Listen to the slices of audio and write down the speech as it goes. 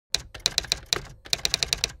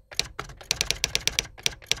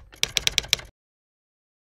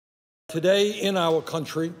Today in our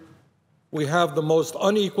country, we have the most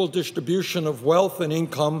unequal distribution of wealth and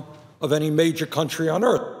income of any major country on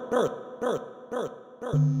earth.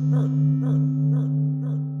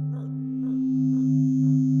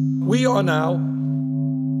 We are now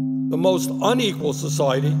the most unequal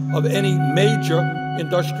society of any major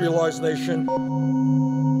industrialized nation.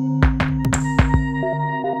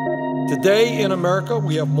 Today in America,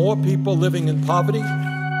 we have more people living in poverty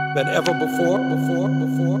than ever before.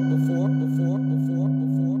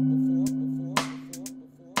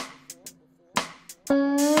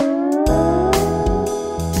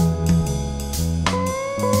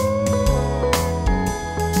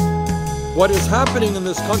 What is happening in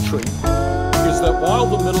this country is that while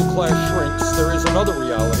the middle class shrinks, there is another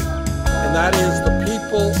reality, and that is the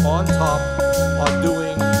people on top are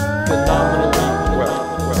doing phenomenally well.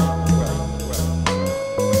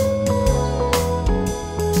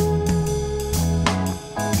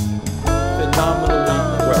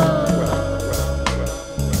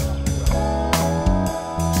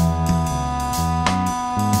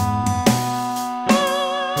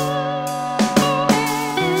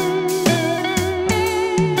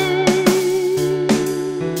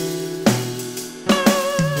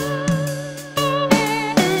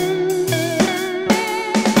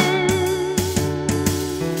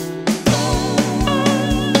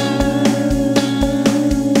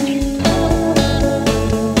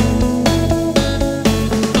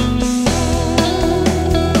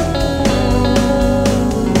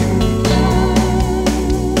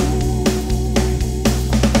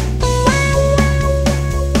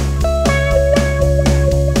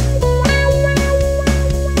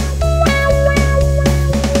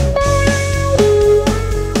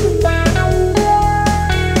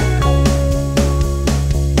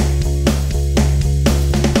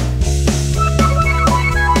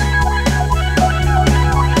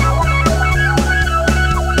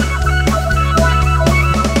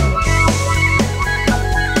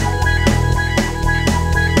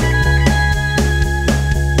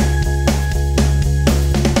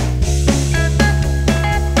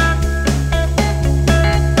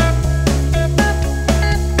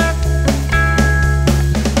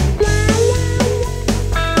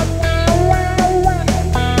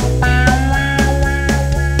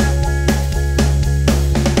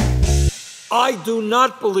 I do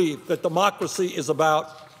not believe that democracy is about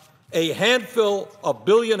a handful of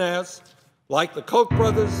billionaires like the Koch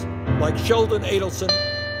brothers, like Sheldon Adelson,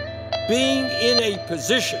 being in a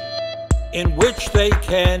position in which they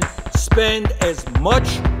can spend as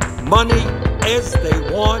much money as they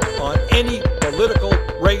want on any political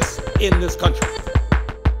race in this country.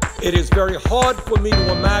 It is very hard for me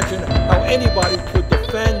to imagine how anybody could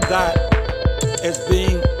defend that as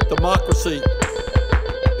being democracy.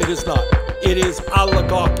 It is not. It is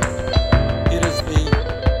oligarchy. It is the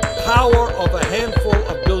power of a handful